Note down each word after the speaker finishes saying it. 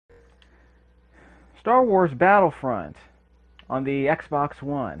Star Wars Battlefront on the Xbox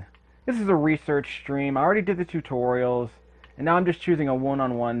One. This is a research stream. I already did the tutorials, and now I'm just choosing a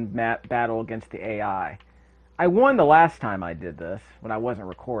one-on-one map battle against the AI. I won the last time I did this, when I wasn't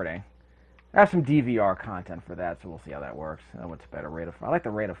recording. I have some DVR content for that, so we'll see how that works. What's better, rate of fire? I like the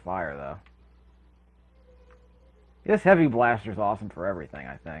rate of fire, though. This heavy blaster is awesome for everything,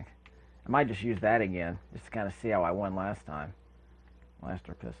 I think. I might just use that again, just to kind of see how I won last time.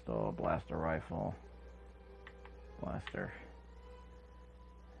 Blaster pistol, blaster rifle, blaster.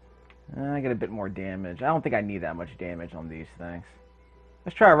 I get a bit more damage. I don't think I need that much damage on these things.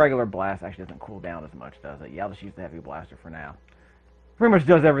 Let's try a regular blast. Actually, doesn't cool down as much, does it? Yeah, I'll just use the heavy blaster for now. Pretty much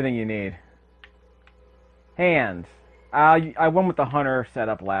does everything you need. Hands. I won with the hunter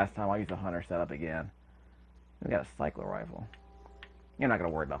setup last time. I'll use the hunter setup again. We got a cycler rifle. You're not going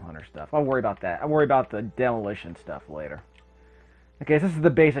to worry about hunter stuff. I'll worry about that. I'll worry about the demolition stuff later. Okay, so this is the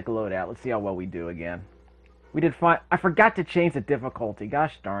basic loadout. Let's see how well we do again. We did fine. I forgot to change the difficulty.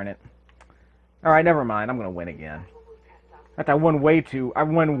 Gosh darn it. Alright, never mind. I'm going to win again. In fact, I won way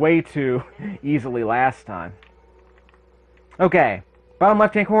too easily last time. Okay. Bottom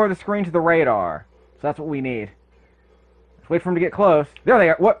left-hand corner of the screen to the radar. So that's what we need. Let's wait for them to get close. There they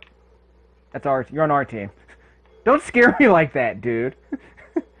are. What? That's ours. You're on our team. Don't scare me like that, dude.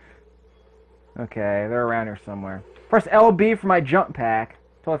 Okay, they're around here somewhere. Press LB for my jump pack.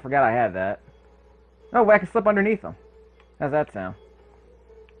 Totally forgot I had that. Oh, I can slip underneath them. How's that sound?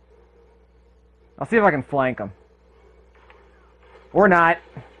 I'll see if I can flank them. Or not.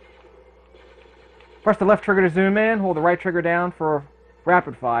 Press the left trigger to zoom in. Hold the right trigger down for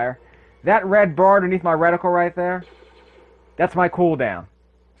rapid fire. That red bar underneath my reticle right there, that's my cooldown.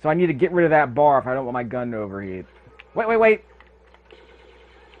 So I need to get rid of that bar if I don't want my gun to overheat. Wait.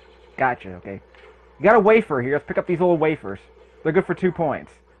 Gotcha, okay. You got a wafer here. Let's pick up these little wafers. They're good for 2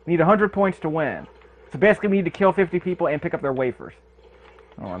 points. We need 100 points to win. So basically we need to kill 50 people and pick up their wafers.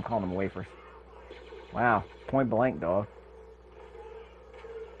 Oh, I'm calling them wafers. Wow. Point blank, dog.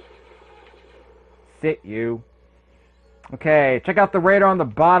 Sit, you. Okay, check out the radar on the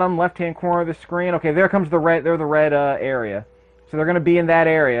bottom left-hand corner of the screen. Okay, there comes the red. They're the red area. So they're going to be in that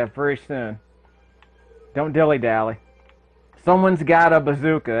area very soon. Don't dilly-dally. Someone's got a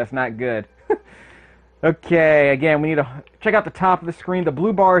bazooka. That's not good. Okay, again, we need to check out the top of the screen. The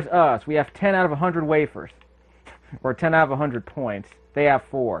blue bar is us. We have 10 out of 100 wafers. Or 10 out of 100 points. They have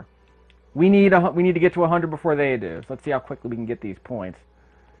 4. We need to get to 100 before they do. So let's see how quickly we can get these points.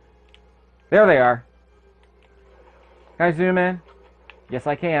 There they are. Can I zoom in? Yes,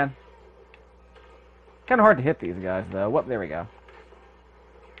 I can. Kind of hard to hit these guys, though. Whoop, there we go.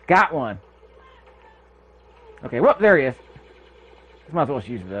 Got one. Okay, whoop, there he is. Might as well just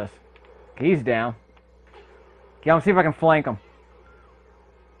use this. Okay, he's down. Okay, I'll see if I can flank him.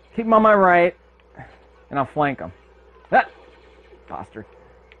 Keep him on my right, and I'll flank him. Ah! Bastard.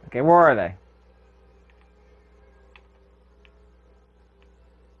 Okay, where are they?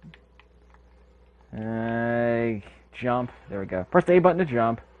 Jump. There we go. Press the A button to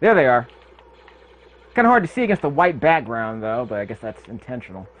jump. There they are. Kind of hard to see against the white background, though, but I guess that's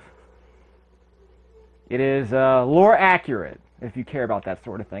intentional. It is lore accurate, if you care about that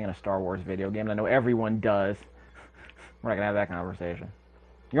sort of thing in a Star Wars video game. And I know everyone does. We're not going to have that conversation.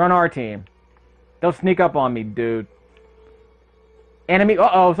 You're on our team. Don't sneak up on me, dude. Enemy.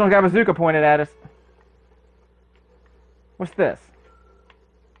 Uh-oh, someone's got a bazooka pointed at us. What's this?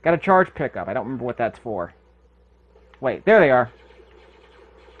 Got a charge pickup. I don't remember what that's for. Wait, there they are.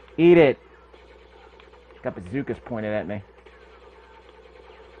 Eat it. Got bazookas pointed at me.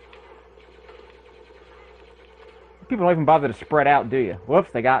 People don't even bother to spread out, do you? Whoops,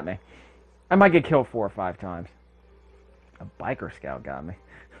 they got me. I might get killed 4 or 5 times. A biker scout got me.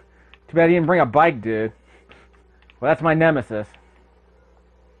 Too bad he didn't bring a bike, dude. Well, that's my nemesis.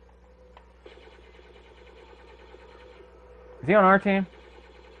 Is he on our team?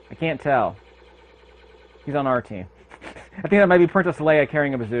 I can't tell. He's on our team. I think that might be Princess Leia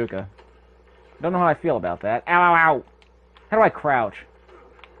carrying a bazooka. Don't know how I feel about that. Ow, ow, ow. How do I crouch?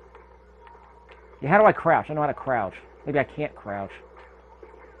 Yeah, how do I crouch? I don't know how to crouch. Maybe I can't crouch.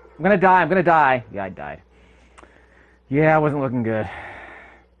 I'm gonna die. Yeah, I died. Yeah, I wasn't looking good.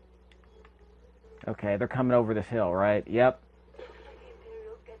 Okay, they're coming over this hill, right? Yep.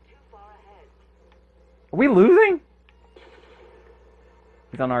 Are we losing?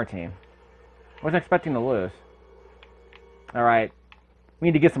 He's on our team. I wasn't expecting to lose. Alright. We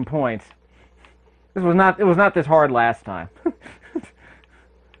need to get some points. It was not this hard last time.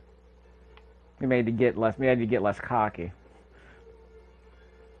 We had to get less cocky.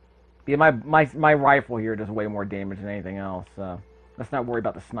 Yeah, my rifle here does way more damage than anything else, so let's not worry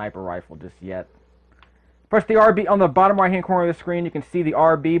about the sniper rifle just yet. Press the RB on the bottom right-hand corner of the screen. You can see the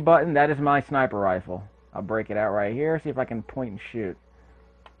RB button. That is my sniper rifle. I'll break it out right here. See if I can point and shoot.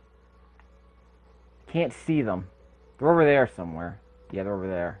 Can't see them. They're over there somewhere. Yeah, they're over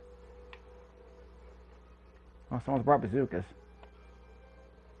there. Oh, someone's brought bazookas.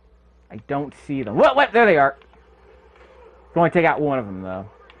 I don't see them. What? There they are. Can only take out one of them, though.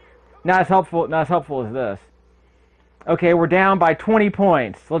 Not as helpful as this. Okay, we're down by 20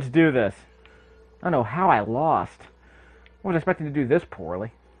 points. Let's do this. I don't know how I lost. I wasn't expecting to do this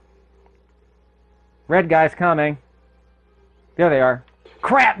poorly. Red guy's coming. There they are.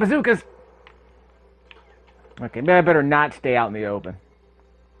 Crap! Bazookas! Okay, maybe I better not stay out in the open.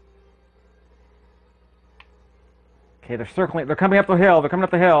 Okay, they're circling. They're coming up the hill. They're coming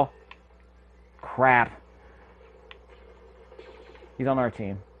up the hill. Crap. He's on our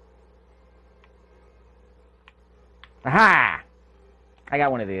team. Aha! I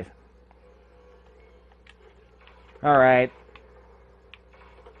got one of these. Alright.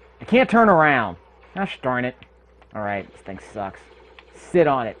 I can't turn around. Gosh darn it. Alright, this thing sucks. Sit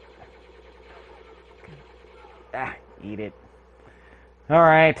on it. Ah, eat it.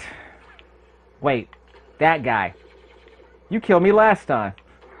 Alright. Wait. That guy. You killed me last time.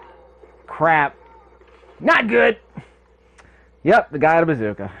 Crap. Not good! Yep, the guy had a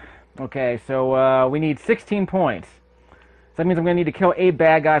bazooka. Okay, so we need 16 points. So that means I'm going to need to kill 8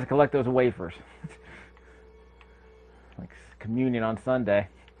 bad guys and collect those wafers. Like communion on Sunday.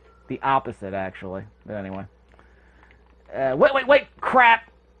 The opposite, actually. But anyway. Wait!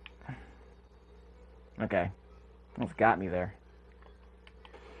 Crap! Okay. Almost got me there.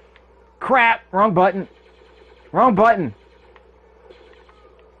 Crap! Wrong button. Wrong button!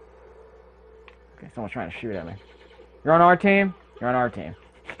 Okay, someone's trying to shoot at me. You're on our team? You're on our team.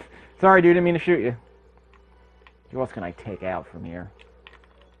 Sorry, dude, didn't mean to shoot you. Who else can I take out from here?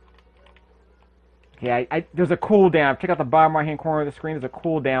 Okay, there's a cooldown. Check out the bottom right-hand corner of the screen. There's a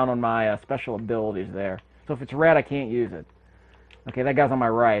cooldown on my special abilities there. So if it's red, I can't use it. Okay, that guy's on my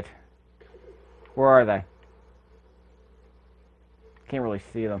right. Where are they? Can't really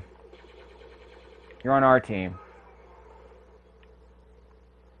see them. You're on our team.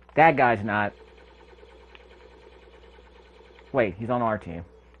 That guy's not. Wait, he's on our team.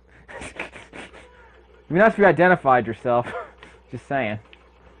 It'd be nice if you identified yourself. Just saying.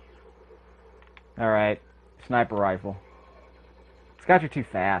 Alright. Sniper rifle. These guys are too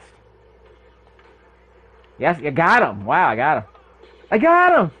fast. Yes, you got him. Wow, I got him. I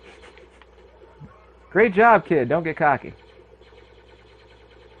got him! Great job, kid. Don't get cocky.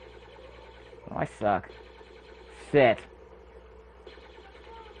 Oh, I suck. Sit.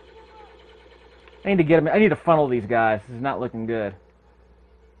 I need to get him. I need to funnel these guys. This is not looking good.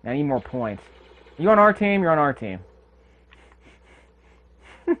 I need more points. You on our team? You're on our team.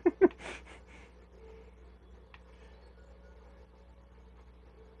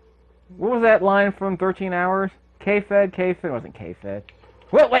 What was that line from 13 Hours? K-Fed? K-Fed? It wasn't K-Fed.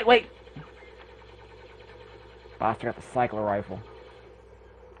 Wait! Foster got the cycler rifle.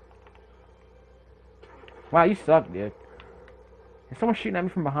 Wow, you suck, dude. Is someone shooting at me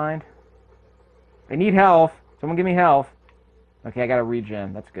from behind? I need health. Someone give me health. Okay, I got a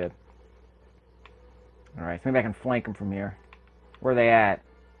regen. That's good. Alright, so maybe I can flank them from here. Where are they at?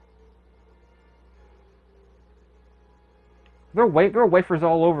 There are wafers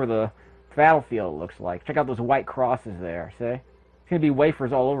all over the battlefield, it looks like. Check out those white crosses there, see? It's going to be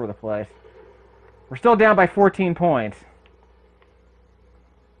wafers all over the place. We're still down by 14 points.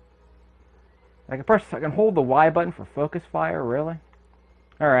 I can hold the Y button for focus fire, really?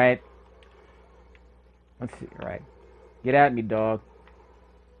 Alright. Let's see, alright. Get at me, dog.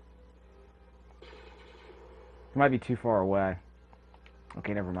 You might be too far away.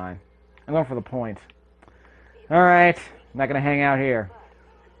 Okay, never mind. I'm going for the points. Alright. I'm not going to hang out here.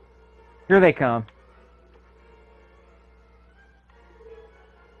 Here they come.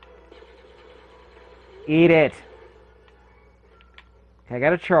 Eat it. Okay, I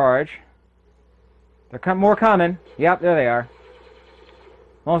got a charge. More coming. Yep, there they are.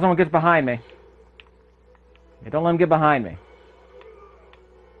 As long as someone gets behind me. Yeah, don't let them get behind me.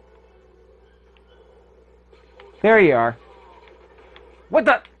 There you are. What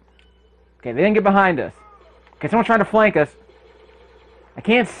the? Okay, they didn't get behind us. Okay, someone's trying to flank us. I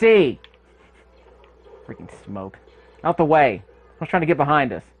can't see. Freaking smoke. Out the way. Someone's trying to get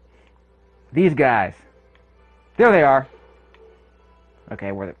behind us. These guys. There they are.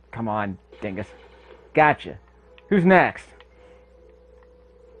 Okay, come on, dingus. Gotcha. Who's next?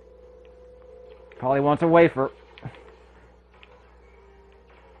 Probably wants a wafer.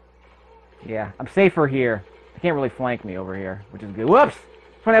 Yeah, I'm safer here. They can't really flank me over here, which is good. Whoops!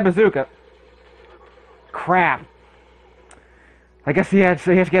 That's a bazooka. Crap. I guess he has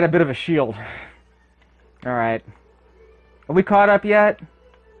to get a bit of a shield. Alright. Are we caught up yet?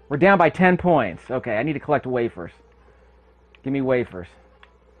 We're down by 10 points. Okay, I need to collect wafers. Give me wafers.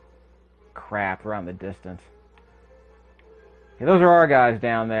 Crap, we're out in the distance. Okay, those are our guys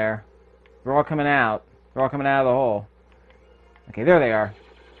down there. They're all coming out. They're all coming out of the hole. Okay, there they are.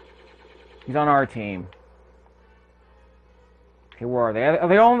 He's on our team. Okay, where are they? Are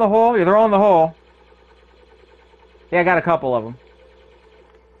they all in the hole? Yeah, they're all in the hole. Yeah, I got a couple of them.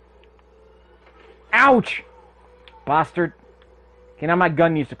 Ouch! Bastard. Okay, now my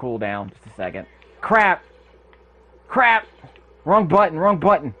gun needs to cool down. Just a second. Crap! Crap! Wrong button, wrong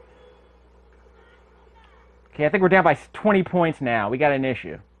button. Okay, I think we're down by 20 points now. We got an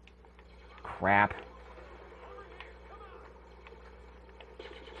issue. Crap.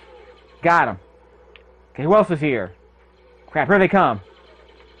 Got him. Okay, who else is here? Crap, here they come.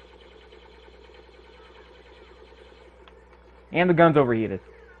 And the gun's overheated.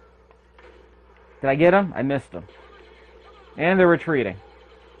 Did I get him? I missed him. And they're retreating.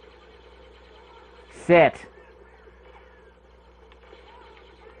 Sit.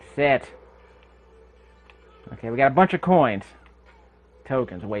 Sit. Okay, we got a bunch of coins.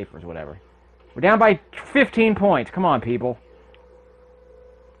 Tokens, wafers, whatever. We're down by 15 points. Come on, people.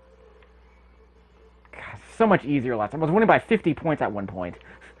 God, so much easier last time. I was winning by 50 points at one point.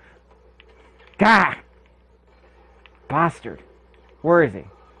 Gah! Bastard. Where is he?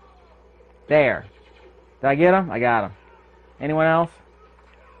 There. Did I get him? I got him. Anyone else?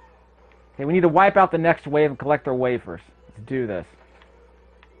 Okay, we need to wipe out the next wave and collect our wafers. Let's do this.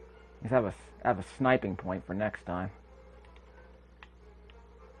 Let's have a sniping point for next time.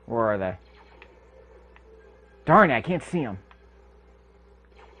 Where are they? Darn it, I can't see them.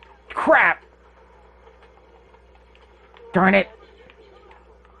 Crap! Darn it!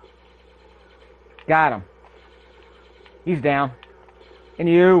 Got him. He's down. And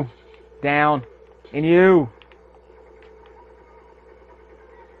you. Down. And you.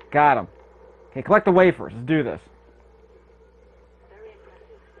 Got him. Okay, collect the wafers. Let's do this.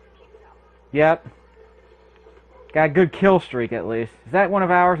 Yep. Got a good kill streak at least. Is that one of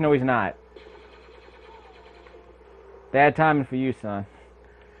ours? No, he's not. Bad timing for you, son.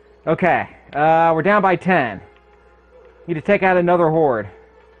 Okay. We're down by 10. Need to take out another horde.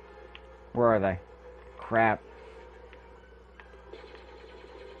 Where are they? Crap.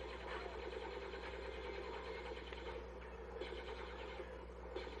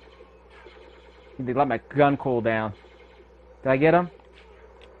 Need to let my gun cool down. Did I get him?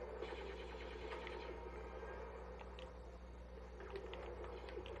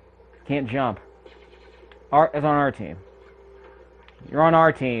 Can't jump. It's on our team. You're on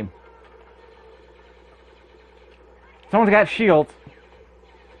our team. Someone's got shields.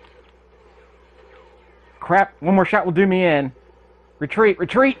 Crap. One more shot will do me in. Retreat.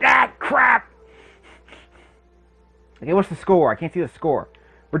 Retreat. Ah, crap. Okay, what's the score? I can't see the score.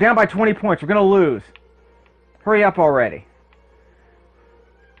 We're down by 20 points. We're going to lose. Hurry up already.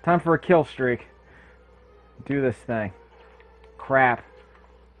 Time for a kill streak. Do this thing. Crap.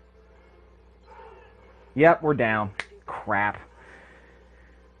 Yep, we're down. Crap.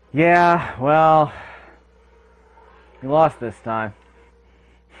 Yeah, well, we lost this time.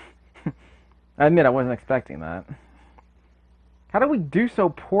 I admit I wasn't expecting that. How did we do so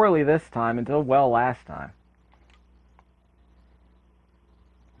poorly this time and so well last time?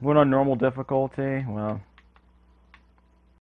 Went on normal difficulty? Well,